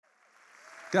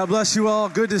God bless you all.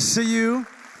 Good to see you.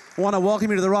 I want to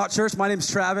welcome you to the Rock Church. My name is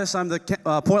Travis. I'm the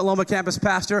Point Loma campus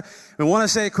pastor. We want to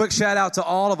say a quick shout out to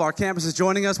all of our campuses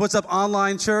joining us. What's up,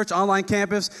 online church, online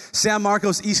campus, San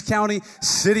Marcos, East County,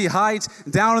 City Heights,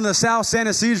 down in the south, San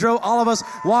Ysidro, all of us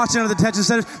watching at the detention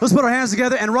centers. Let's put our hands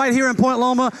together. And right here in Point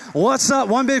Loma, what's up?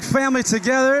 One big family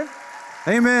together.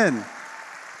 Amen.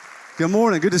 Good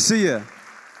morning. Good to see you.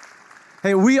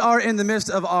 Hey, we are in the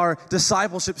midst of our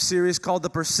discipleship series called The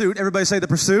Pursuit. Everybody say The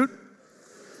Pursuit.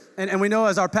 And we know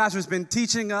as our pastor has been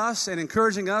teaching us and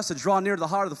encouraging us to draw near to the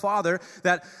heart of the Father,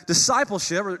 that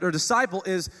discipleship or disciple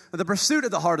is the pursuit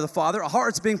of the heart of the Father, a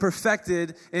heart that's being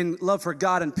perfected in love for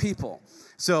God and people.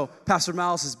 So Pastor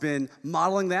Miles has been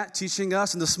modeling that, teaching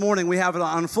us, and this morning we have it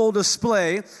on full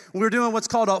display. We're doing what's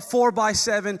called a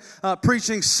 4x7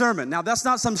 preaching sermon. Now, that's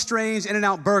not some strange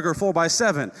In-N-Out burger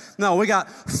 4x7. No, we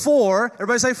got 4.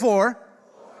 Everybody say 4.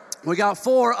 We got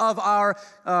 4 of our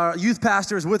youth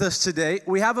pastors with us today.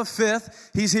 We have a 5th.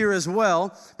 He's here as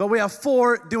well. But we have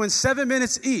 4 doing 7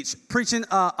 minutes each, preaching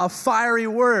a fiery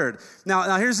word.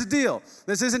 Now, here's the deal.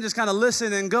 This isn't just kind of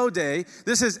listen and go day.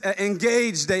 This is an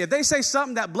engaged day. If they say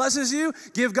something that blesses you,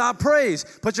 give God praise.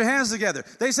 Put your hands together.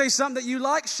 They say something that you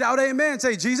like, shout amen.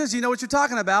 Say, Jesus, you know what you're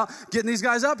talking about. Getting these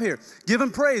guys up here. Give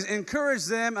them praise. Encourage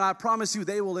them, and I promise you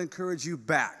they will encourage you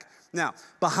back. Now,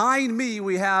 behind me,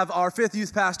 we have our 5th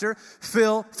youth pastor,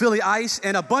 Philly Ice,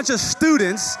 and a bunch of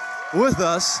students with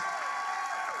us.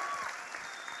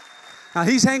 Now,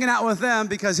 he's hanging out with them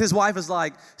because his wife is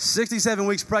like 67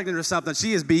 weeks pregnant or something.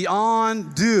 She is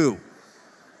beyond due.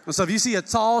 And so if you see a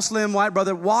tall, slim, white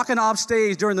brother walking off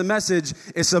stage during the message,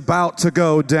 it's about to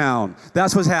go down.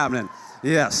 That's what's happening.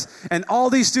 Yes. And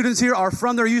all these students here are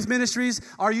from their youth ministries.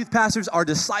 Our youth pastors are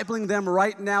discipling them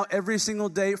right now every single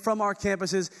day from our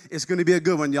campuses. It's going to be a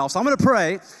good one, y'all. So I'm going to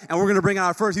pray, and we're going to bring out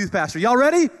our first youth pastor. Y'all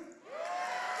ready?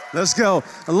 Let's go.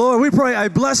 Lord, we pray a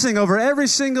blessing over every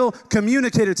single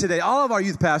communicator today. All of our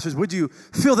youth pastors, would you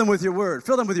fill them with your word,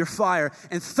 fill them with your fire,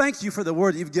 and thank you for the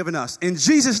word that you've given us. In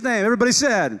Jesus' name, everybody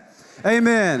said,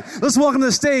 amen. Let's welcome to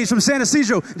the stage from San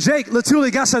Ysidro, Jake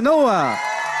Latuli Gasanoa.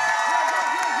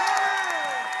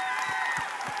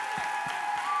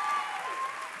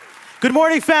 Good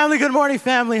morning, family. Good morning,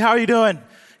 family. How are you doing?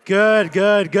 Good.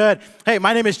 Hey,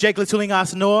 my name is Jake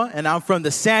Latuli-Asanoa, and I'm from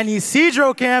the San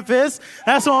Ysidro campus.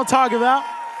 That's what I'm talking about.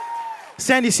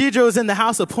 San Ysidro is in the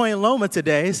house of Point Loma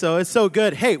today, so it's so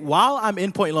good. Hey, while I'm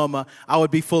in Point Loma, I would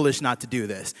be foolish not to do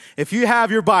this. If you have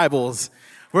your Bibles,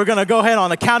 we're going to go ahead on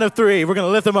the count of 3. We're going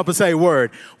to lift them up and say word.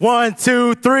 1,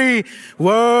 2, 3,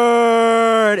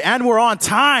 word. And we're on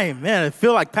time. Man, I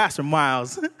feel like Pastor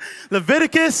Miles.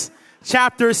 Leviticus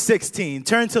chapter 16.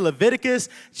 Turn to Leviticus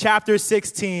chapter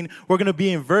 16. We're going to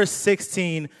be in verse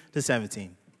 16 to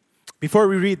 17. Before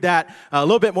we read that, a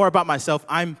little bit more about myself.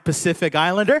 I'm Pacific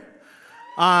Islander.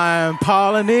 I'm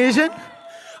Polynesian.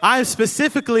 I'm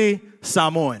specifically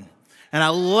Samoan. And I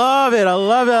love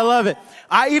it.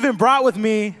 I even brought with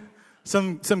me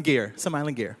some gear, some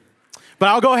island gear. But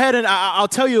I'll go ahead and I'll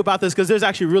tell you about this because there's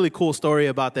actually a really cool story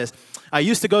about this. I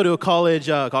used to go to a college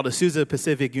called Azusa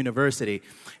Pacific University,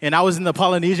 and I was in the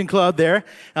Polynesian club there,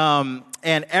 and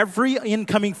every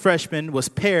incoming freshman was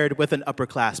paired with an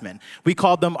upperclassman. We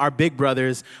called them our big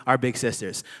brothers, our big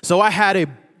sisters. So I had a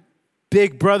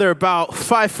big brother about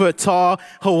 5 foot tall,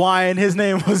 Hawaiian. His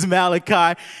name was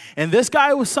Malachi. And this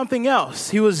guy was something else.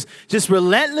 He was just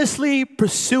relentlessly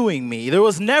pursuing me. There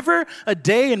was never a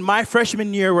day in my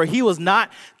freshman year where he was not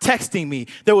texting me.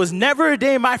 There was never a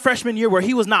day in my freshman year where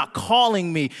he was not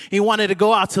calling me. He wanted to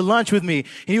go out to lunch with me. And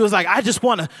he was like, I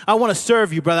want to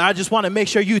serve you, brother. I just want to make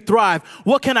sure you thrive.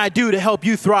 What can I do to help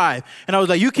you thrive? And I was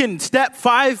like, you can step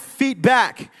 5 feet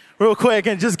back real quick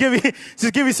and just give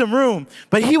me some room.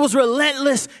 But he was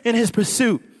relentless in his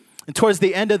pursuit. And towards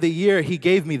the end of the year, he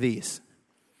gave me these.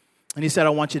 And he said, I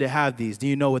want you to have these. Do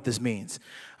you know what this means?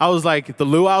 I was like, the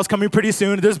luau's coming pretty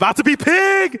soon. There's about to be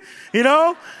pig, you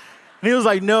know? And he was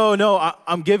like, no,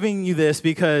 I'm giving you this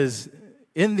because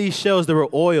in these shells there were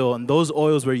oil, and those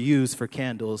oils were used for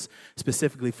candles,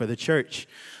 specifically for the church.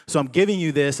 So I'm giving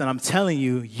you this, and I'm telling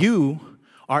you, you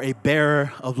are a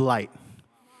bearer of light.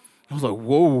 I was like,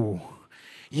 whoa,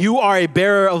 you are a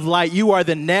bearer of light. You are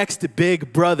the next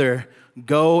big brother.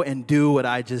 Go and do what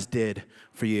I just did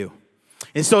for you.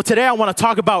 And so today I want to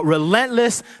talk about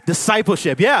relentless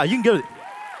discipleship. Yeah, you can give it.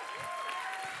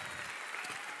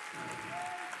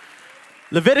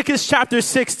 Leviticus chapter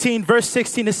 16, verse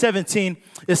 16 to 17,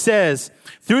 it says,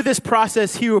 Through this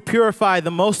process, he will purify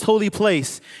the most holy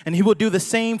place, and he will do the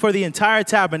same for the entire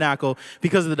tabernacle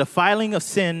because of the defiling of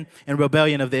sin and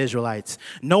rebellion of the Israelites.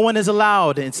 No one is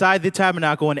allowed inside the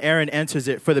tabernacle when Aaron enters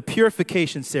it for the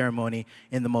purification ceremony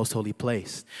in the most holy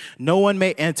place. No one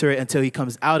may enter it until he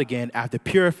comes out again after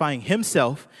purifying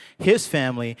himself, his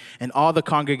family, and all the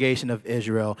congregation of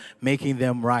Israel, making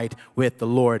them right with the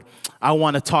Lord. I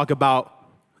want to talk about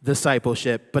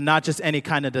discipleship, but not just any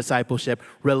kind of discipleship,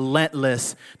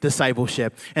 relentless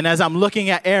discipleship. And as I'm looking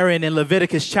at Aaron in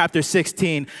Leviticus chapter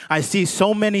 16, I see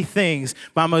so many things,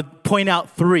 but I'm going to point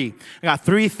out three. I got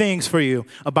three things for you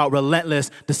about relentless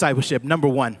discipleship. Number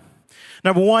one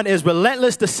is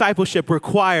relentless discipleship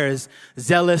requires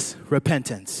zealous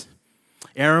repentance.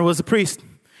 Aaron was a priest.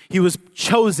 He was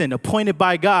chosen, appointed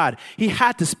by God. He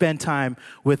had to spend time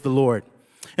with the Lord.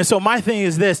 And so my thing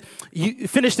is this, you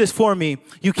finish this for me.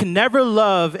 You can never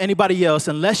love anybody else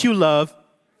unless you love,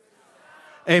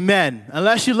 amen,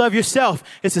 unless you love yourself.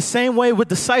 It's the same way with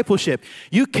discipleship.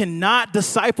 You cannot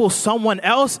disciple someone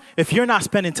else if you're not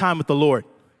spending time with the Lord.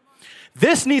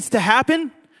 This needs to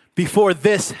happen before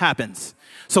this happens.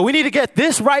 So we need to get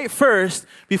this right first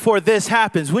before this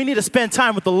happens. We need to spend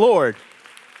time with the Lord.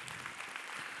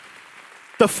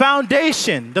 The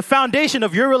foundation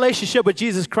of your relationship with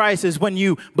Jesus Christ is when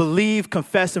you believe,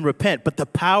 confess, and repent. But the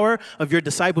power of your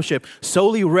discipleship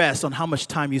solely rests on how much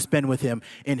time you spend with him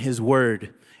in his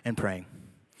word and praying.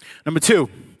 Number two,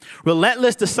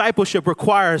 relentless discipleship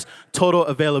requires total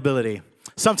availability.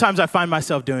 Sometimes I find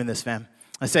myself doing this, fam.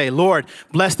 I say, Lord,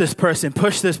 bless this person,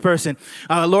 push this person.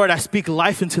 Lord, I speak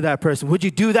life into that person. Would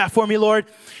you do that for me, Lord?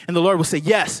 And the Lord will say,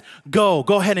 yes, go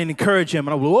ahead and encourage him.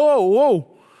 And I'll go,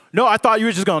 whoa. No, I thought you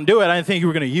were just going to do it. I didn't think you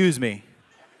were going to use me.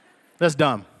 That's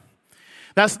dumb.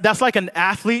 That's like an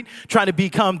athlete trying to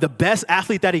become the best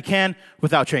athlete that he can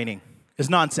without training. It's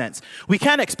nonsense. We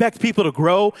can't expect people to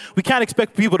grow. We can't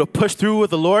expect people to push through with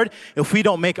the Lord if we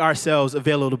don't make ourselves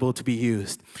available to be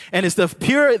used. And it's the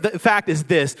fact is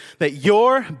this, that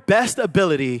your best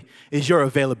ability is your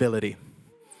availability.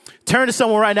 Turn to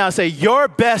someone right now and say, your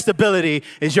best ability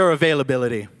is your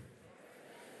availability.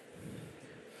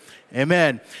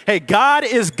 Amen. Hey, God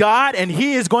is God, and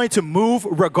he is going to move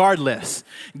regardless.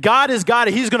 God is God,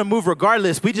 and he's going to move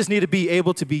regardless. We just need to be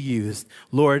able to be used.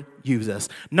 Lord, use us.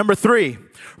 Number three,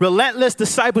 relentless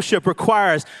discipleship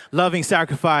requires loving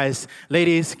sacrifice.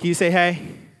 Ladies, can you say hey?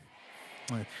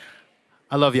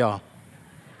 I love y'all.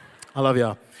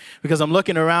 Because I'm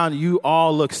looking around, you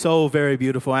all look so very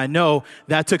beautiful. I know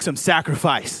that took some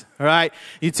sacrifice, all right?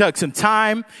 You took some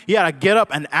time. You got to get up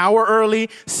an hour early,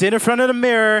 sit in front of the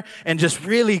mirror, and just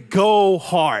really go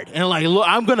hard. And like, look,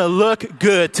 I'm going to look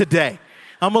good today.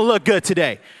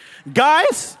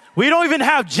 Guys, we don't even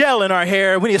have gel in our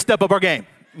hair. We need to step up our game.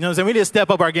 You know what I'm saying? We need to step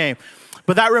up our game.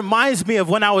 But that reminds me of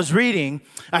when I was reading,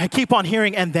 I keep on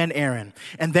hearing, and then Aaron,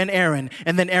 and then Aaron,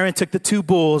 and then Aaron took the two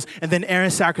bulls, and then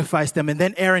Aaron sacrificed them, and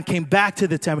then Aaron came back to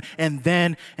the temple, and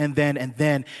then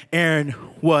Aaron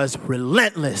was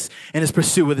relentless in his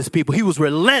pursuit with his people. He was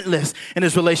relentless in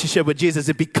his relationship with Jesus,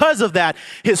 and because of that,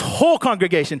 his whole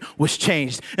congregation was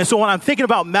changed. And so when I'm thinking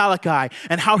about Malachi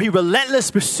and how he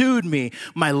relentlessly pursued me,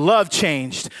 my love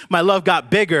changed. My love got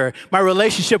bigger. My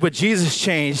relationship with Jesus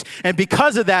changed, and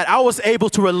because of that, I was able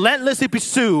to relentlessly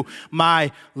pursue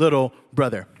my little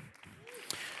brother.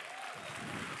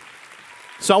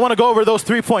 So I want to go over those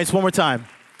 3 points one more time.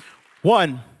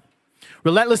 1,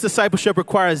 relentless discipleship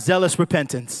requires zealous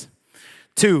repentance.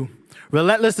 2,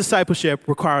 relentless discipleship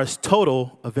requires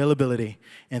total availability.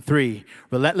 And 3,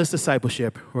 relentless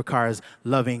discipleship requires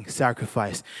loving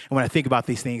sacrifice. And when I think about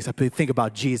these things, I think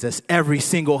about Jesus. Every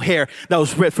single hair that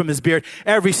was ripped from his beard,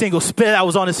 every single spit that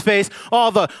was on his face,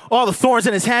 all the thorns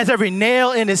in his hands, every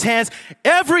nail in his hands,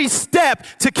 every step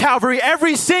to Calvary,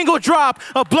 every single drop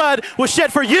of blood was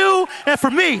shed for you and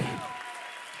for me.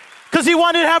 Because he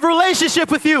wanted to have a relationship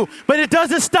with you. But it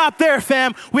doesn't stop there,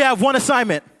 fam. We have one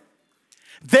assignment.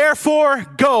 Therefore,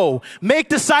 go, make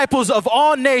disciples of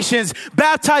all nations,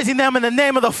 baptizing them in the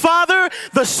name of the Father,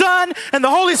 the Son, and the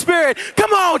Holy Spirit.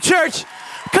 Come on, church.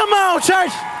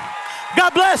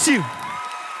 God bless you.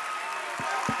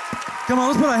 Come on,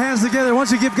 let's put our hands together.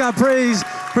 Once you give God praise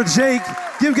for Jake,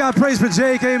 give God praise for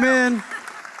Jake. Amen.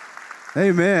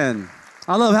 Amen.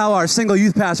 I love how our single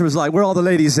youth pastor was like, where all the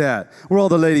ladies at?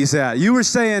 You were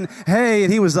saying, hey,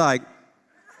 and he was like,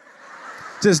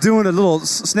 just doing a little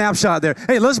snapshot there.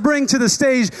 Hey, let's bring to the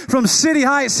stage from City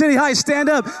Heights, stand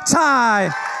up,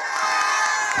 Ty.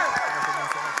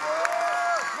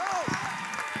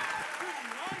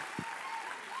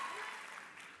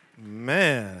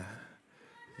 Man,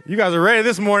 you guys are ready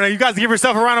this morning. You guys give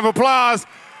yourself a round of applause.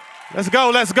 Let's go.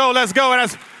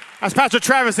 And as Pastor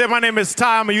Travis said, my name is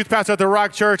Ty. I'm a youth pastor at the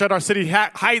Rock Church at our City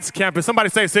Heights campus. Somebody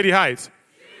say City Heights.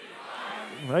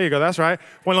 There you go. That's right.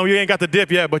 Well, you ain't got the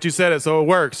dip yet, but you said it, so it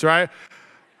works, right?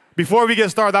 Before we get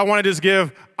started, I want to just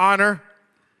give honor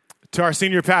to our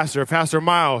senior pastor, Pastor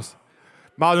Miles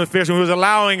McPherson, who is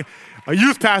allowing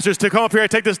youth pastors to come up here and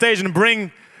take the stage and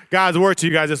bring God's word to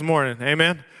you guys this morning.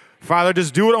 Amen. Father,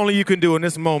 just do what only you can do in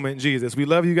this moment, Jesus. We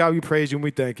love you, God. We praise you, and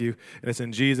we thank you. And it's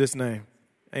in Jesus' name.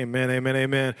 Amen, amen,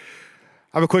 amen.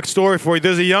 I have a quick story for you.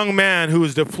 There's a young man who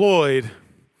was deployed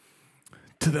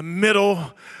to the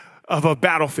middle of a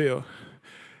battlefield.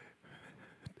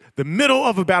 The middle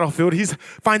of a battlefield. He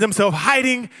finds himself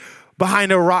hiding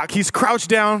behind a rock. He's crouched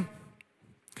down,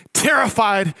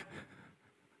 terrified,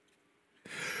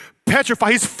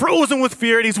 petrified. He's frozen with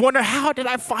fear, and he's wondering, how did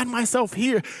I find myself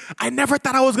here? I never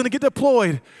thought I was going to get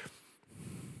deployed.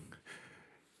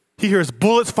 He hears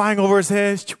bullets flying over his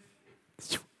head,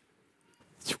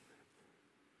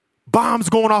 bombs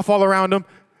going off all around him,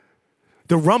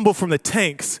 the rumble from the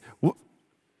tanks. And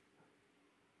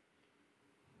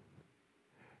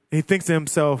he thinks to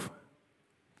himself,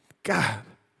 God,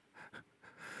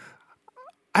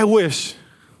 I wish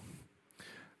a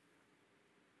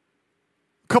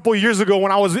couple of years ago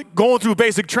when I was going through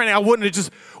basic training, I wouldn't have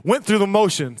just went through the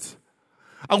motions.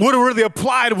 I would have really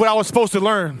applied what I was supposed to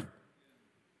learn.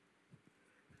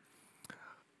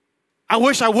 I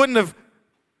wish I wouldn't have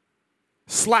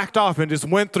slacked off and just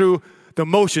went through the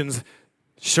motions,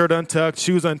 shirt untucked,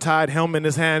 shoes untied, helmet in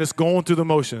his hand, just going through the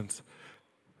motions.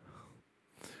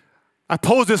 I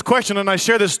pose this question and I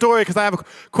share this story because I have a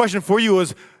question for you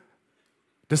is,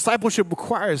 discipleship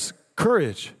requires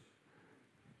courage.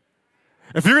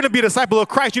 If you're going to be a disciple of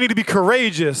Christ, you need to be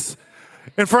courageous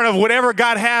in front of whatever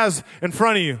God has in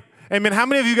front of you. Amen. How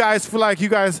many of you guys feel like you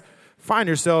guys find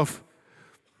yourself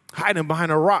hiding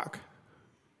behind a rock?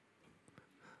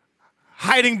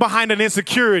 Hiding behind an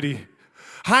insecurity,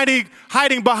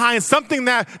 hiding behind something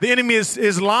that the enemy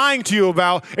is lying to you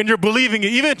about, and you're believing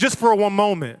it, even just for one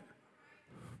moment.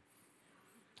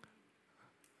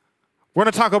 We're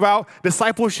going to talk about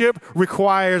discipleship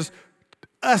requires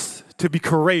us to be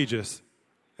courageous.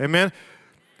 Amen?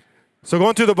 So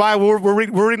going through the Bible,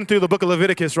 we're reading through the book of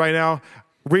Leviticus right now,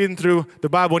 reading through the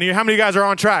Bible. And how many of you guys are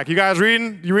on track? You guys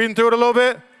reading? You reading through it a little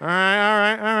bit? All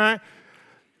right.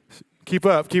 Keep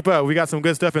up. We got some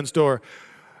good stuff in store.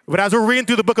 But as we're reading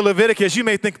through the book of Leviticus, you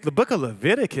may think the book of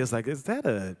Leviticus, like, is that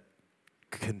a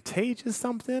contagious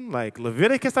something? Like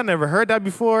Leviticus, I never heard that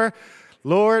before.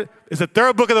 Lord, it's the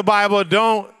third book of the Bible.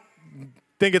 Don't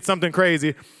think it's something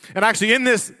crazy. And actually in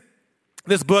this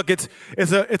book, it's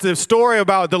a story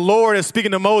about the Lord is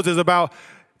speaking to Moses about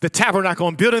the tabernacle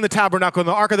and building the tabernacle and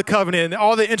the Ark of the Covenant and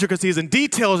all the intricacies and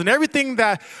details and everything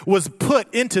that was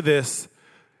put into this.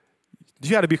 You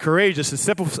got to be courageous to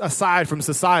step aside from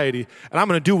society. And I'm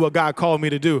going to do what God called me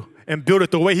to do and build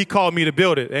it the way he called me to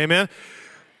build it. Amen.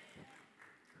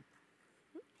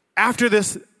 After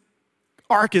this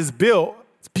ark is built,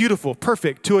 it's beautiful,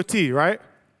 perfect to a T, right?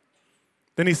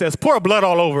 Then he says, pour blood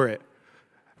all over it.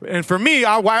 And for me,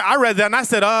 I read that and I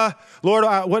said, Lord,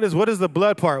 what is the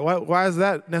blood part? Why is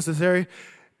that necessary?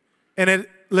 And in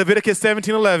Leviticus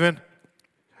 17:11,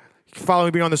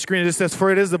 following me on the screen, it just says,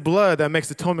 for it is the blood that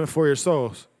makes atonement for your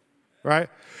souls, right?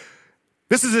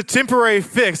 This is a temporary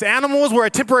fix. Animals were a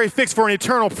temporary fix for an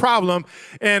eternal problem.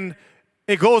 And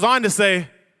it goes on to say,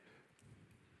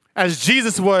 as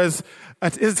Jesus was,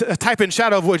 it's a type and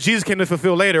shadow of what Jesus came to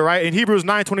fulfill later, right? In Hebrews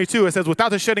 9:22, it says, without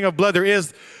the shedding of blood, there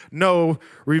is no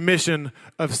remission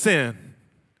of sin.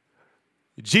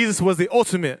 Jesus was the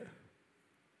ultimate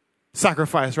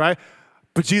sacrifice, right?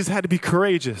 But Jesus had to be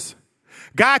courageous.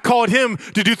 God called him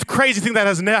to do crazy things that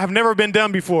have never been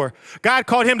done before. God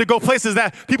called him to go places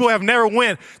that people have never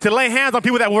went, to lay hands on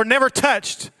people that were never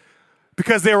touched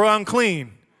because they were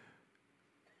unclean.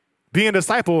 Being a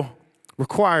disciple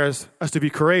requires us to be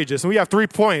courageous. And we have 3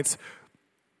 points.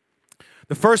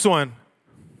 The first one,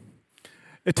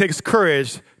 it takes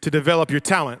courage to develop your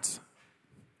talents.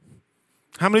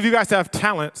 How many of you guys have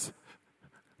talents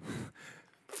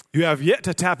you have yet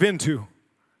to tap into?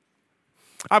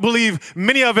 I believe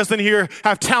many of us in here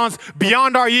have talents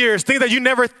beyond our years, things that you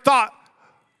never thought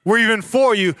were even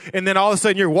for you, and then all of a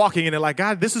sudden you're walking in it like,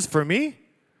 God, this is for me?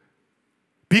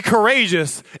 Be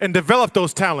courageous and develop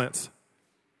those talents.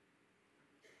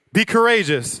 Be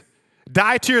courageous.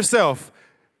 Die to yourself.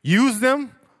 Use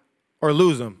them or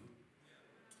lose them.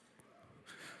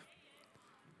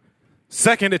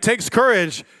 Second, it takes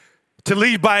courage to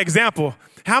lead by example.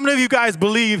 How many of you guys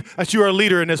believe that you are a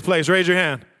leader in this place? Raise your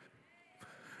hand.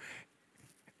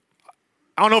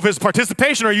 I don't know if it's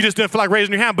participation or you just didn't feel like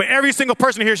raising your hand, but every single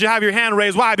person here should have your hand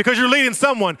raised. Why? Because you're leading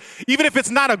someone. Even if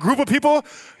it's not a group of people,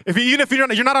 even if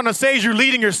you're not on a stage, you're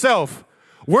leading yourself.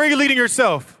 Where are you leading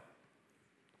yourself?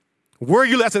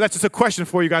 That's just a question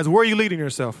for you guys. Where are you leading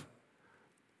yourself?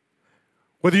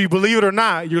 Whether you believe it or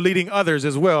not, you're leading others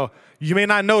as well. You may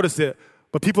not notice it,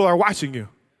 but people are watching you.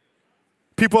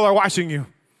 People are watching you.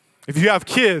 If you have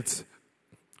kids,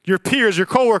 your peers, your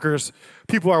coworkers,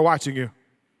 people are watching you.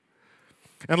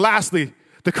 And lastly,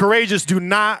 the courageous do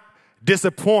not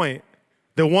disappoint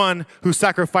the one who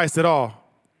sacrificed it all.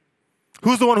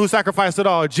 Who's the one who sacrificed it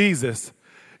all? Jesus.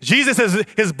 Jesus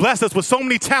has blessed us with so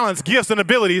many talents, gifts, and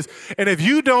abilities. And if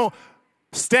you don't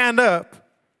stand up,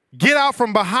 get out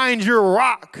from behind your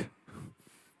rock,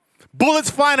 bullets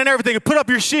flying and everything, and put up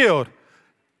your shield.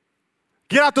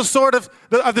 Get out the sword of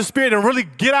the Spirit and really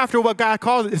get after what God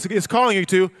is calling you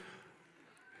to.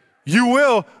 You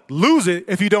will lose it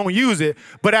if you don't use it.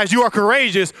 But as you are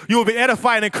courageous, you will be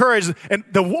edified and encouraged. And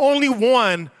the only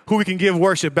one who we can give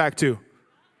worship back to.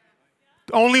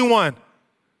 The only one.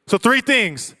 So 3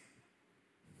 things.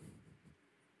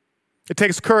 It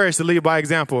takes courage to lead by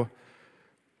example.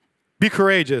 Be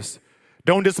courageous.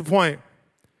 Don't disappoint.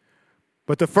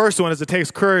 But the first one is it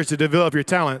takes courage to develop your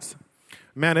talents.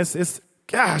 Man, it's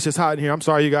hot in here. I'm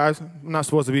sorry, you guys. I'm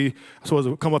supposed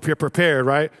to come up here prepared,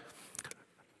 right?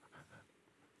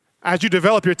 As you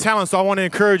develop your talents, I want to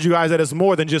encourage you guys that it's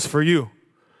more than just for you.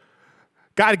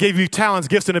 God gave you talents,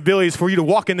 gifts, and abilities for you to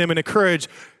walk in them and encourage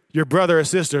your brother or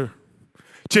sister.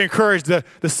 To encourage the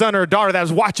son or daughter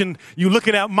that's watching you,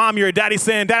 looking at mommy or daddy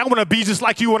saying, Dad, I want to be just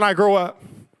like you when I grow up.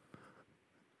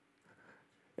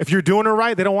 If you're doing it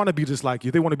right, they don't want to be just like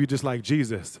you. They want to be just like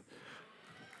Jesus.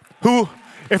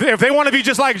 If they want to be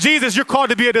just like Jesus, you're called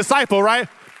to be a disciple, right?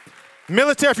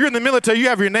 Military, if you're in the military, you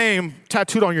have your name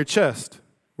tattooed on your chest,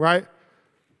 right?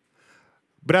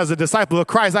 But as a disciple of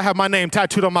Christ, I have my name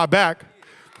tattooed on my back.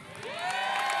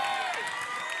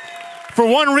 For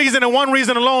one reason and one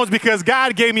reason alone is because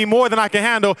God gave me more than I can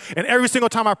handle. And every single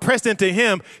time I press into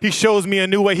him, he shows me a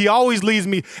new way. He always leads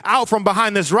me out from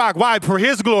behind this rock. Why? For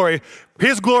his glory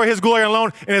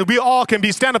alone. And we all can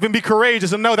stand up and be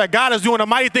courageous and know that God is doing a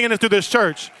mighty thing in us through this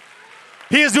church.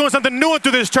 He is doing something new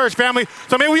through this church, family.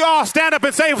 So may we all stand up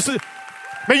and say,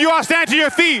 may you all stand to your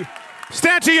feet.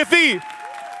 Stand to your feet.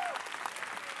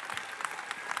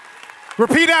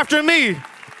 Repeat after me.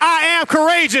 I am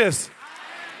courageous.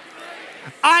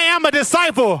 I am a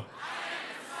disciple.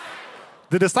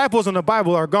 The disciples in the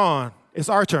Bible are gone. It's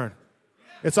our turn.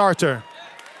 It's our turn.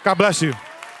 God bless you.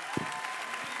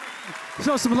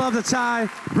 Show some love to Ty.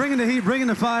 Bringing the heat, bringing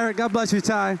the fire. God bless you,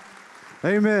 Ty.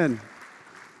 Amen.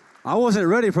 I wasn't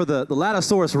ready for the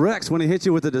Latosaurus Rex when he hit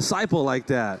you with the disciple like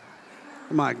that.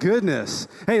 My goodness.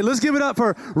 Hey, let's give it up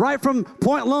for right from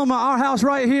Point Loma, our house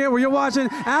right here where you're watching,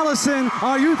 Allison,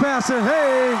 our youth pastor.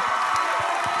 Hey.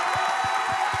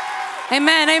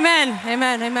 Amen, amen,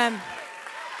 amen, amen.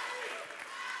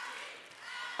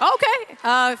 Okay,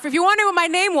 if you're wondering what my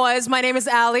name was, my name is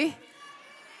Allie.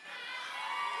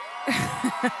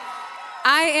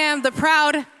 I am the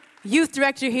proud youth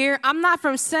director here. I'm not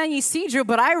from San Ysidro,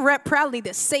 but I rep proudly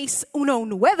the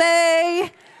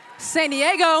 619 San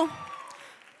Diego.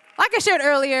 Like I shared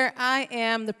earlier, I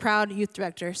am the proud youth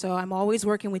director, so I'm always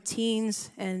working with teens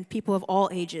and people of all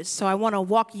ages. So I want to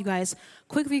walk you guys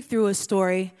quickly through a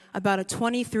story about a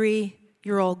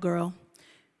 23-year-old girl.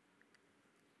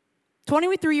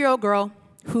 23-year-old girl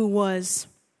who was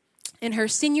in her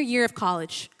senior year of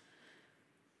college,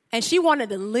 and she wanted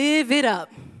to live it up.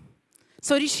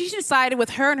 So she decided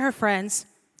with her and her friends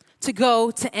to go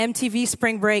to MTV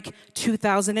Spring Break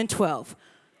 2012.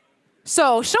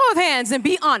 So, show of hands and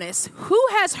be honest. Who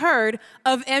has heard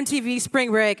of MTV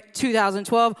Spring Break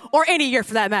 2012 or any year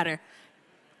for that matter?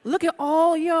 Look at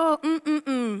all y'all.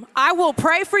 I will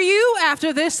pray for you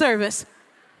after this service.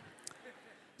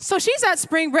 So she's at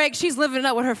spring break. She's living it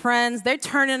up with her friends. They're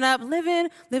turning up, living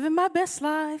my best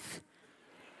life,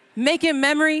 making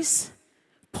memories,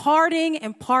 partying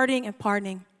and partying and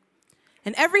partying.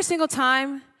 And every single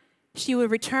time she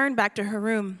would return back to her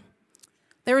room,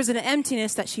 there was an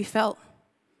emptiness that she felt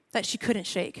that she couldn't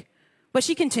shake. But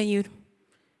she continued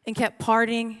and kept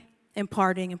partying and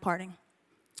partying and partying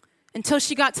until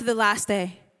she got to the last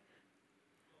day.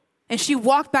 And she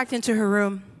walked back into her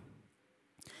room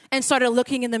and started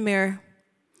looking in the mirror.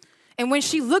 And when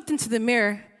she looked into the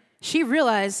mirror, she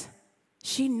realized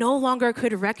she no longer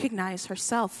could recognize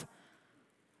herself.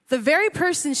 The very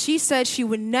person she said she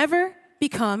would never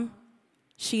become,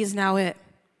 she is now it.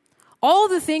 All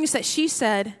the things that she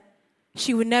said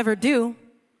she would never do,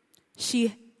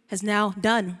 she has now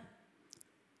done.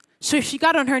 So she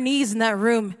got on her knees in that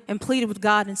room and pleaded with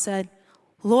God and said,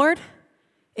 Lord,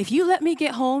 if you let me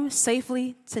get home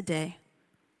safely today,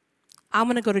 I'm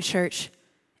going to go to church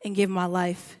and give my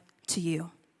life to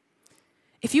you.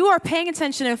 If you are paying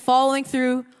attention and following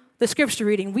through the scripture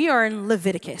reading, we are in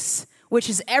Leviticus, which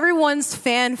is everyone's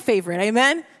fan favorite.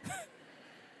 Amen?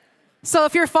 So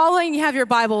if you're following, you have your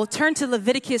Bible, turn to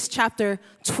Leviticus chapter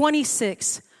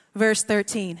 26, verse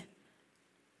 13.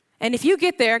 And if you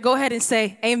get there, go ahead and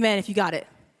say amen if you got it.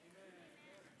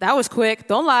 That was quick.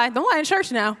 Don't lie. Don't lie in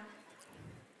church now.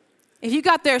 If you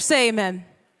got there, say amen.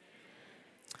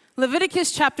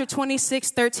 Leviticus chapter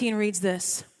 26, 13 reads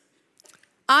this.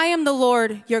 I am the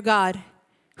Lord your God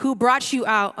who brought you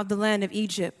out of the land of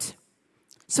Egypt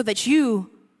so that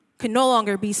you could no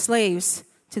longer be slaves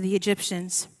to the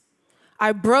Egyptians.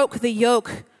 I broke the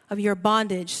yoke of your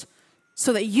bondage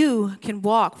so that you can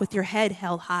walk with your head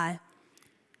held high.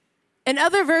 In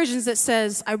other versions, it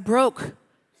says, I broke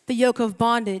the yoke of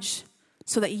bondage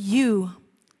so that you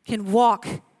can walk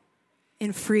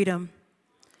in freedom.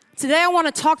 Today, I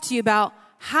want to talk to you about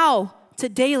how to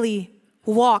daily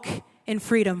walk in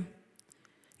freedom.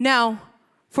 Now,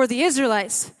 for the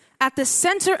Israelites, at the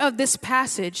center of this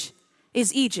passage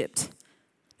is Egypt.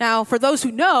 Now, for those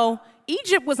who know,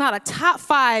 Egypt was not a top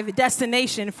 5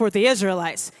 destination for the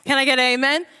Israelites. Can I get an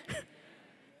amen?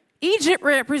 Egypt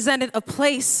represented a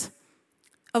place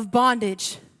of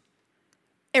bondage.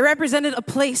 It represented a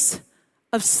place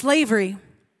of slavery.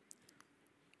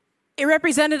 It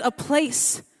represented a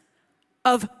place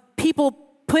of people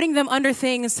putting them under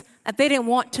things that they didn't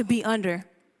want to be under.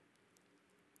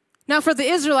 Now, for the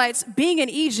Israelites, being in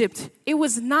Egypt, it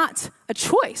was not a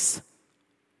choice.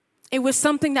 It was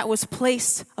something that was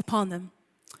placed upon them.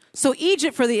 So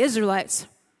Egypt for the Israelites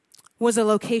was a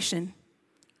location.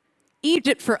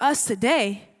 Egypt for us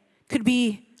today could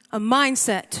be a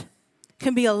mindset,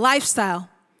 can be a lifestyle.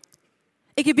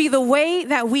 It could be the way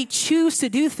that we choose to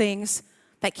do things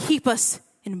that keep us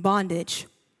in bondage.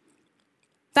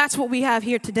 That's what we have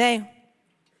here today.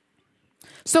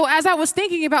 So as I was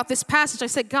thinking about this passage, I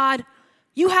said, God,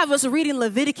 you have us reading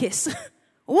Leviticus.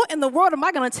 What in the world am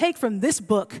I going to take from this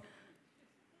book?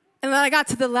 And then I got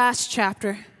to the last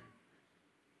chapter,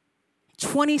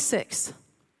 26.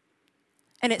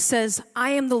 And it says,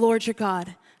 I am the Lord your God.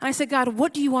 And I said, God,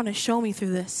 what do you want to show me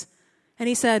through this? And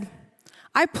he said,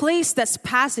 I placed this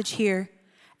passage here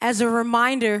as a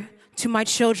reminder to my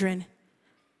children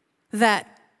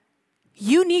that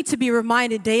you need to be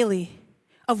reminded daily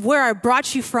of where I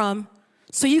brought you from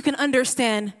so you can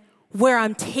understand where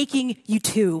I'm taking you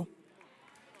to.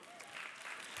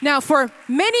 Now, for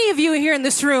many of you here in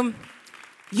this room,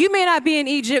 you may not be in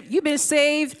Egypt. You've been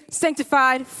saved,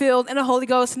 sanctified, filled in the Holy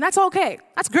Ghost, and that's okay.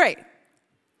 That's great.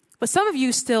 But some of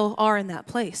you still are in that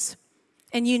place.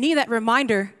 And you need that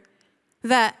reminder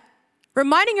that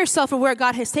reminding yourself of where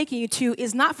God has taken you to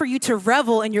is not for you to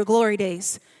revel in your glory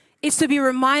days. It's to be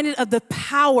reminded of the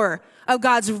power of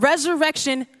God's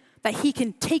resurrection, that he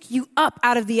can take you up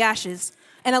out of the ashes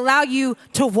and allow you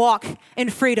to walk in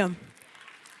freedom.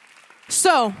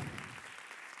 So,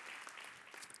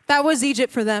 that was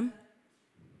Egypt for them.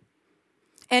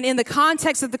 And in the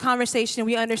context of the conversation,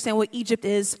 we understand what Egypt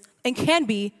is and can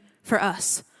be for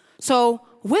us. So,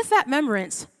 with that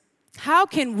remembrance, how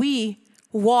can we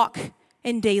walk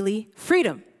in daily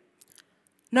freedom?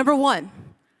 Number 1,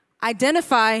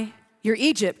 identify your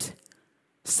Egypt.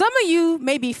 Some of you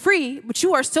may be free, but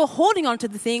you are still holding on to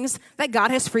the things that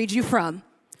God has freed you from,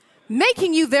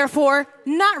 making you, therefore,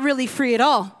 not really free at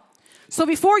all. So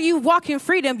before you walk in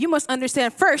freedom, you must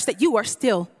understand first that you are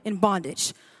still in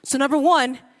bondage. So number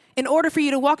 1, in order for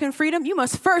you to walk in freedom, you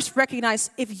must first recognize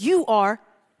if you are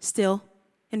still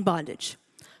in bondage.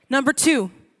 Number 2,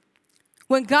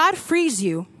 when God frees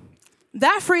you,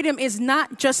 that freedom is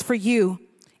not just for you,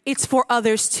 it's for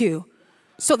others too.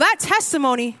 So that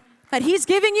testimony that he's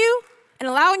giving you and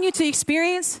allowing you to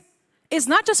experience is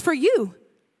not just for you.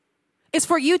 It's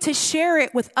for you to share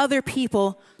it with other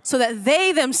people so that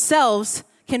they themselves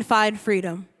can find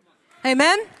freedom.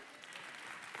 Amen?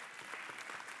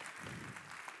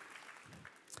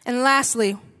 And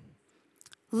lastly,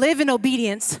 live in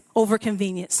obedience over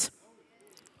convenience.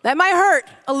 That might hurt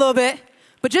a little bit,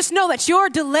 but just know that your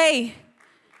delay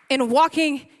in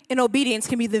walking in obedience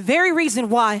can be the very reason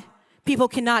why people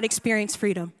cannot experience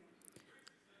freedom.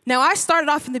 Now, I started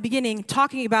off in the beginning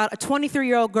talking about a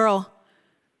 23-year-old girl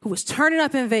who was turning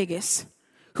up in Vegas,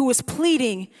 who was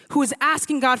pleading, who was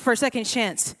asking God for a second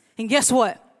chance. And guess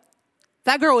what?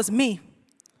 That girl was me.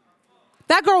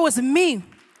 That girl was me.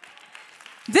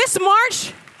 This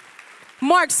March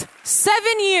marks 7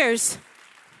 years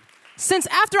since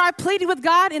after I pleaded with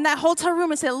God in that hotel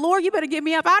room and said, Lord, you better get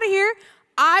me up out of here,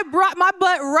 I brought my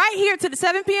butt right here to the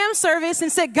 7 p.m. service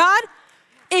and said, God,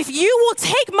 if you will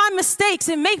take my mistakes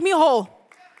and make me whole,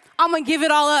 I'm going to give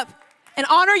it all up and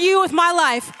honor you with my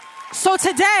life. So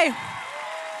today,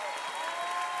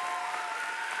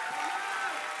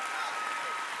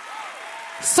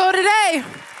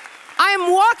 I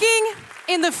am walking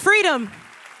in the freedom.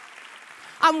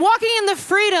 I'm walking in the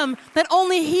freedom that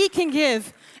only He can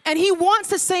give. And He wants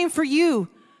the same for you.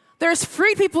 There's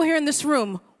free people here in this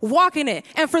room. Walk in it.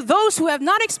 And for those who have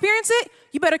not experienced it,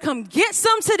 you better come get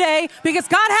some today because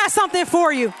God has something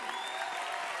for you.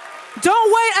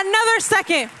 Don't wait another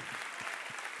second.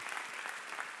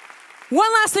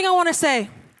 One last thing I want to say.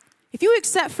 If you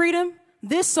accept freedom,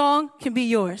 this song can be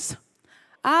yours.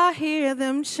 I hear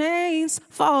them chains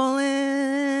falling.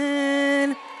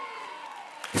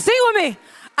 Sing with me.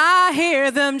 I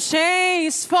hear them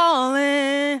chains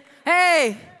falling.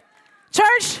 Hey,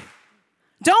 church,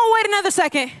 don't wait another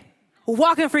second.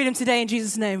 Walk in freedom today in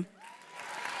Jesus' name.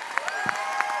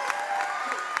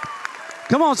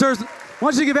 Come on, church.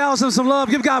 Why don't you give Allison some love?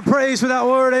 Give God praise for that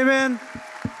word. Amen.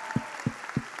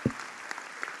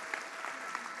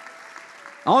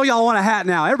 All y'all want a hat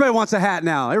now. Everybody wants a hat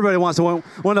now. Everybody wants one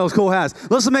of those cool hats.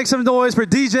 Let's make some noise for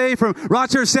DJ from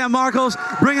Rochester, San Marcos,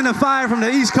 bringing the fire from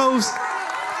the East Coast.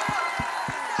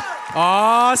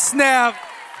 Aw, snap.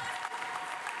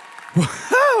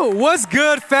 What's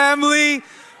good, family?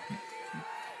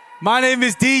 My name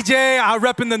is DJ. I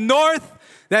rep in the North.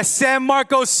 That's San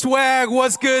Marcos swag.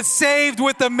 What's good? Saved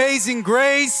with amazing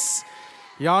grace.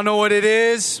 Y'all know what it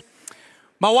is.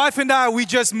 My wife and I, we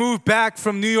just moved back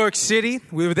from New York City.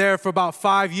 We were there for about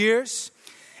 5 years.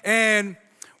 And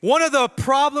one of the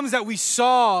problems that we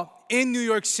saw in New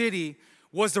York City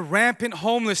was the rampant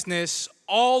homelessness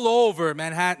all over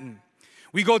Manhattan.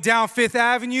 We go down 5th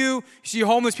Avenue, you see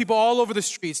homeless people all over the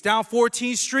streets. Down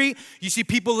 14th Street, you see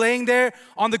people laying there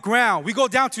on the ground. We go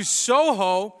down to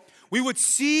Soho, we would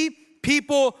see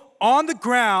people on the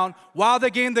ground while they're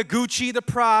getting the Gucci, the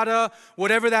Prada,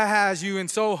 whatever that has you in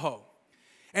Soho.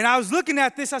 And I was looking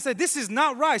at this, I said, this is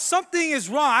not right. Something is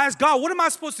wrong. I asked God, what am I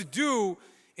supposed to do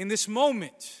in this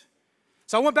moment?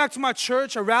 So I went back to my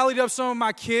church, I rallied up some of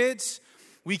my kids,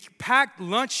 we packed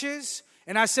lunches,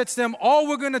 and I said to them, all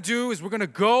we're going to do is we're going to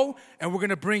go and we're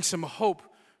going to bring some hope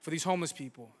for these homeless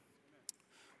people.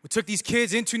 We took these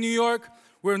kids into New York.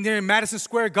 We were near Madison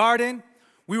Square Garden.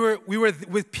 We were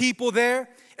with people there,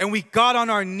 and we got on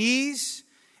our knees,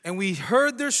 and we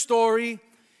heard their story.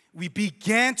 We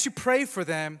began to pray for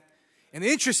them. And the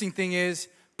interesting thing is,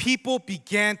 people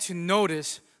began to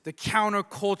notice the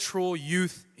countercultural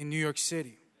youth in New York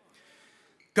City.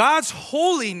 God's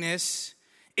holiness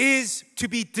is to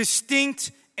be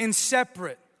distinct and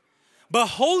separate. But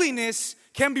holiness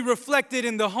can be reflected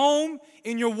in the home,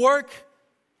 in your work,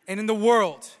 and in the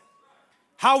world.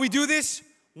 How we do this?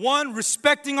 1,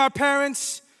 respecting our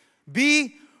parents.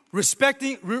 B,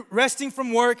 resting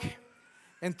from work.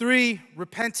 And 3,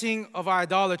 repenting of our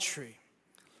idolatry.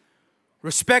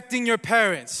 Respecting your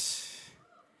parents.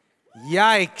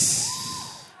 Yikes.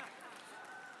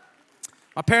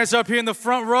 My parents are up here in the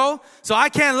front row, so I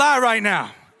can't lie right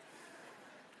now.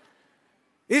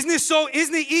 Isn't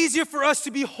it easier for us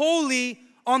to be holy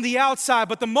on the outside,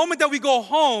 but the moment that we go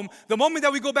home, the moment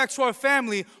that we go back to our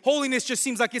family, holiness just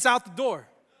seems like it's out the door.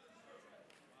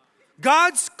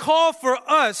 God's call for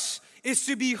us is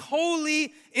to be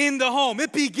holy in the home.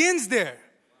 It begins there.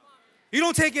 You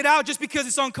don't take it out just because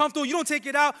it's uncomfortable. You don't take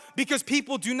it out because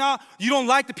you don't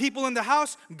like the people in the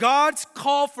house. God's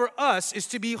call for us is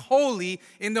to be holy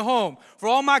in the home. For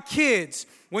all my kids,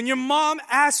 when your mom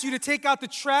asks you to take out the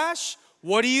trash,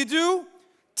 what do?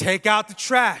 Take out the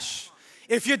trash.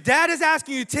 If your dad is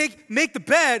asking you to make the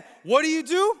bed, what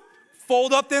do?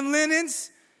 Fold up them linens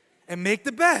and make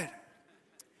the bed.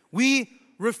 We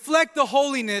reflect the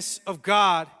holiness of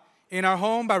God in our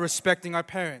home by respecting our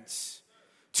parents.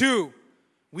 2,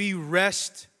 we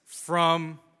rest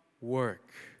from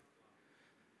work.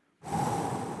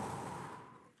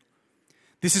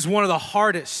 This is one of the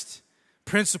hardest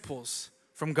principles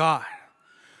from God.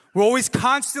 We're always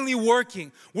constantly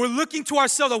working. We're looking to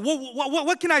ourselves. Like,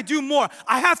 what can I do more?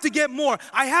 I have to get more.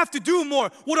 I have to do more.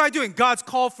 What do I do? And God's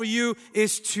call for you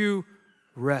is to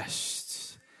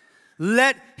rest.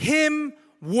 Let Him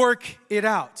work it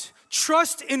out.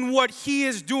 Trust in what He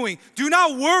is doing. Do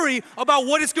not worry about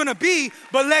what it's going to be,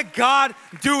 but let God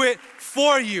do it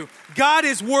for you. God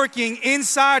is working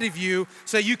inside of you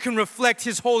so you can reflect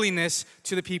His holiness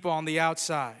to the people on the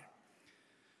outside.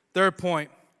 3rd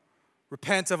point,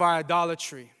 repent of our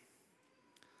idolatry.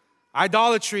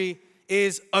 Idolatry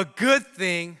is a good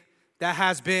thing, that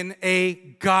has been a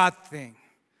God thing.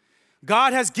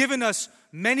 God has given us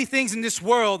many things in this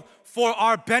world for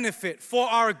our benefit, for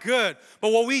our good.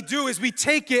 But what we do is we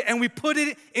take it and we put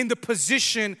it in the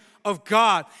position of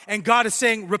God. And God is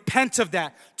saying, repent of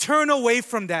that. Turn away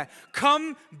from that.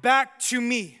 Come back to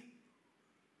me.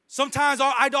 Sometimes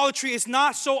our idolatry is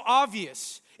not so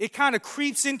obvious. It kind of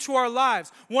creeps into our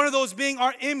lives. One of those being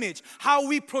our image, how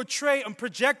we portray and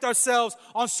project ourselves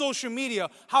on social media,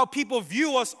 how people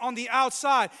view us on the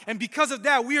outside. And because of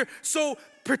that, we are so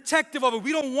protective of it.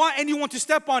 We don't want anyone to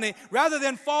step on it. Rather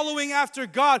than following after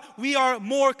God, we are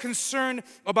more concerned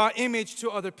about image to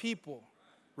other people.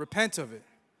 Repent of it.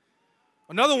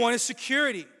 Another one is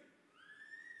security.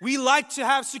 We like to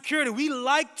have security. We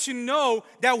like to know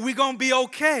that we're going to be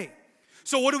okay.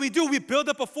 So what do? We build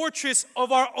up a fortress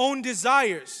of our own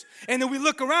desires. And then we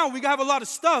look around, we have a lot of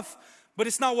stuff, but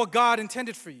it's not what God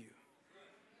intended for you.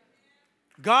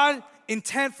 God's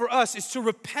intent for us is to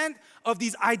repent of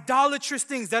these idolatrous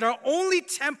things that are only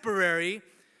temporary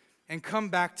and come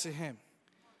back to Him.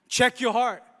 Check your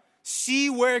heart. See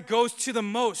where it goes to the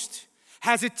most.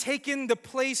 Has it taken the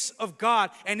place of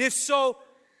God? And if so,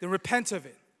 then repent of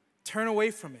it. Turn away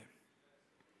from it.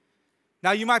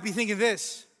 Now you might be thinking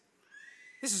this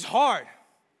is hard.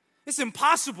 It's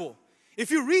impossible. If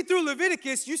you read through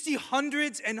Leviticus, you see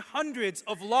hundreds and hundreds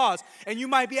of laws. And you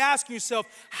might be asking yourself,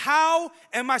 how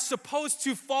am I supposed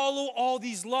to follow all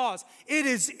these laws? It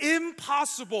is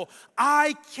impossible.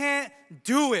 I can't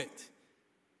do it.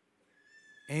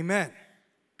 Amen.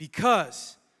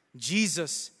 Because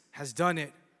Jesus has done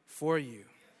it for you.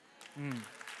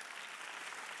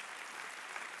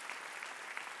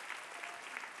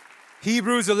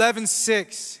 Hebrews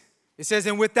 11:6. It says,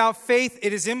 and without faith,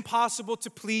 it is impossible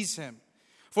to please Him.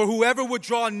 For whoever would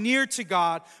draw near to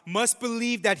God must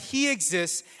believe that He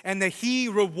exists and that He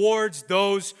rewards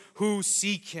those who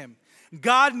seek Him.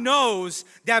 God knows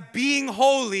that being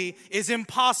holy is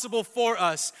impossible for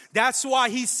us. That's why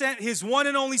He sent His one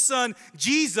and only Son,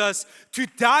 Jesus, to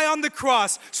die on the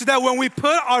cross so that when we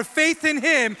put our faith in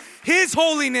Him, His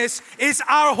holiness is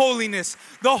our holiness.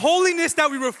 The holiness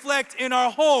that we reflect in our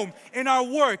home, in our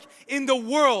work, in the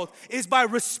world is by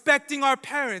respecting our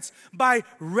parents, by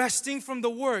resting from the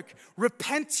work,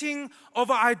 repenting of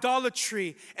our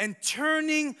idolatry, and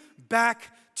turning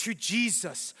back to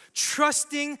Jesus,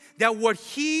 trusting that what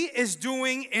He is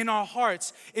doing in our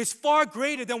hearts is far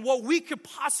greater than what we could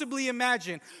possibly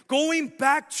imagine. Going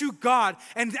back to God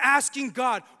and asking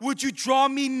God, would you draw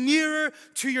me nearer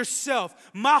to yourself?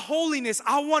 My holiness,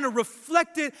 I want to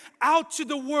reflect it out to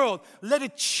the world. Let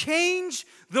it change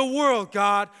the world,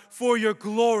 God, for your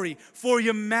glory, for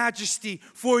your majesty,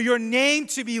 for your name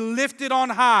to be lifted on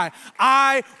high.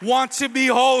 I want to be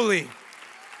holy.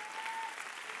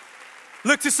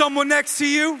 Look to someone next to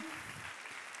you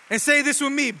and say this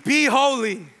with me. Be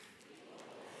holy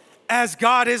as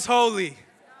God is holy.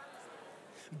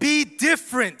 Be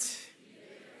different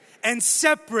and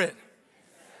separate.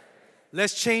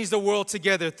 Let's change the world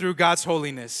together through God's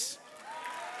holiness.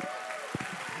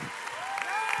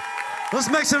 Let's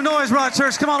make some noise, Rock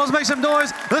Church. Come on, let's make some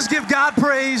noise. Let's give God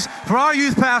praise for our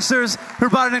youth pastors who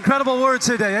brought an incredible word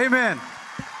today. Amen.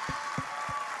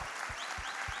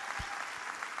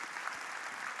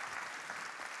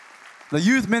 The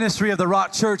youth ministry of the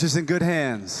Rock Church is in good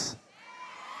hands.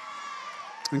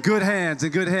 In good hands,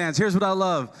 in good hands. Here's what I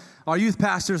love. Our youth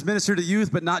pastors minister to youth,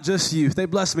 but not just youth. They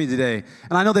blessed me today.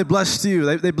 And I know they blessed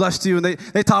you. They blessed you. And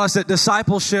they taught us that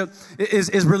discipleship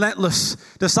is relentless.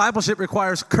 Discipleship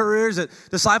requires courage. That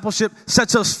discipleship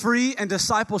sets us free. And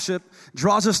discipleship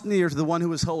draws us near to the one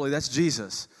who is holy. That's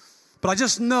Jesus. But I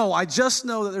just know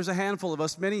that there's a handful of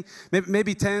us, maybe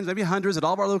tens, maybe hundreds at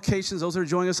all of our locations, those that are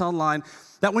joining us online,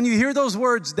 that when you hear those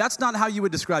words, that's not how you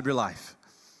would describe your life.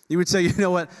 You would say, you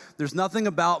know what, there's nothing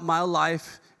about my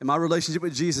life and my relationship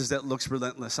with Jesus that looks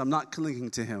relentless. I'm not clinging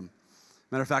to Him.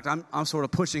 Matter of fact, I'm sort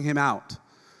of pushing Him out.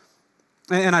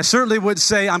 And I certainly would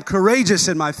say I'm courageous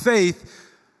in my faith.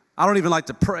 I don't even like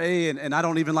to pray, and I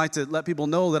don't even like to let people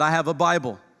know that I have a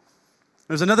Bible.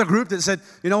 There's another group that said,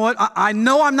 you know what, I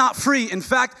know I'm not free. In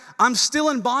fact, I'm still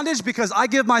in bondage because I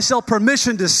give myself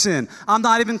permission to sin. I'm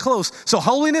not even close. So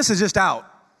holiness is just out.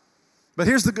 But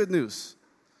here's the good news.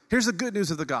 Here's the good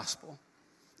news of the gospel.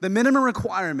 The minimum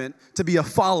requirement to be a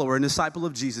follower and disciple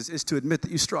of Jesus is to admit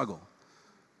that you struggle.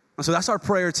 And so that's our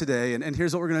prayer today. And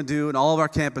here's what we're going to do in all of our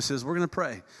campuses. We're going to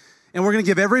pray. And we're going to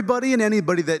give everybody and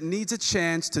anybody that needs a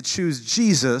chance to choose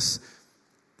Jesus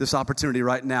this opportunity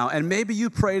right now. And maybe you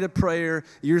prayed a prayer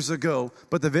years ago,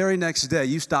 but the very next day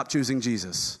you stopped choosing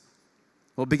Jesus.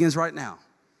 Well, it begins right now.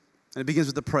 And it begins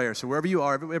with the prayer. So wherever you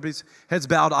are, everybody's heads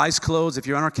bowed, eyes closed. If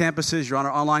you're on our campuses, you're on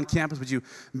our online campus, would you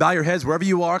bow your heads wherever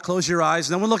you are, close your eyes.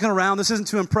 No one looking around. This isn't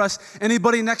to impress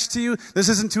anybody next to you. This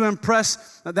isn't to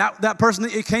impress that person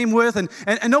that you came with. And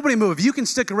nobody move. If you can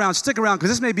stick around, because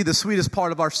this may be the sweetest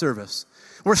part of our service,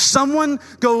 where someone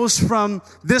goes from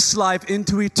this life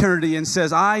into eternity and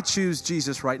says, I choose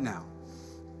Jesus right now.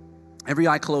 Every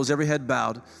eye closed, every head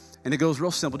bowed. And it goes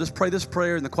real simple. Just pray this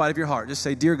prayer in the quiet of your heart. Just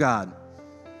say, Dear God,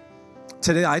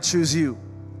 today I choose you.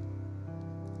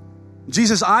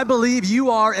 Jesus, I believe you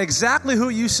are exactly who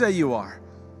you say you are.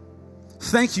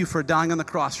 Thank you for dying on the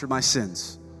cross for my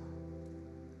sins.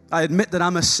 I admit that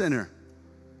I'm a sinner,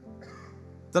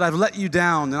 that I've let you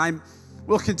down, and I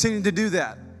will continue to do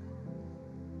that.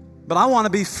 But I want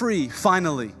to be free,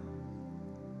 finally.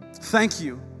 Thank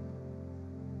you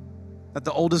that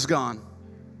the old is gone,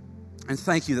 and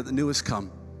thank you that the new has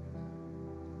come.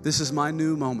 This is my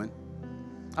new moment.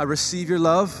 I receive your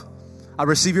love. I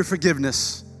receive your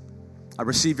forgiveness. I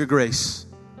receive your grace.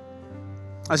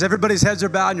 As everybody's heads are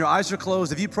bowed and your eyes are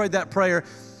closed, if you prayed that prayer,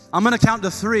 I'm going to count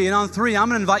to 3. And on 3, I'm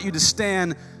going to invite you to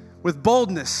stand with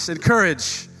boldness and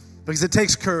courage, because it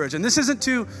takes courage. And this isn't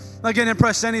to, again,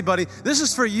 impress anybody. This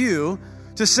is for you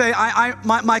to say,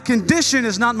 my condition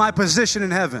is not my position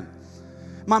in heaven.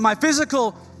 My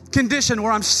physical condition,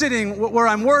 where I'm sitting, where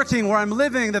I'm working, where I'm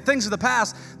living, the things of the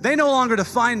past, they no longer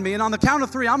define me. And on the count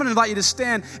of 3, I'm going to invite you to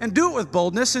stand and do it with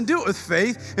boldness and do it with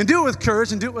faith and do it with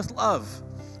courage and do it with love.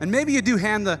 And maybe you do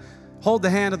hold the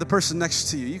hand of the person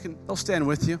next to you. They'll stand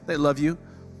with you. They love you.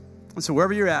 And so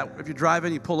wherever you're at, if you're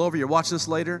driving, you pull over, you're watching this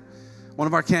later, one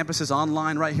of our campuses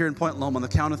online right here in Point Loma, on the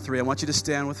count of 3, I want you to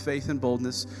stand with faith and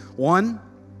boldness. 1,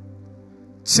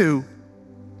 2,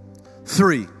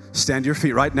 3. Stand to your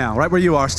feet right now, right where you are.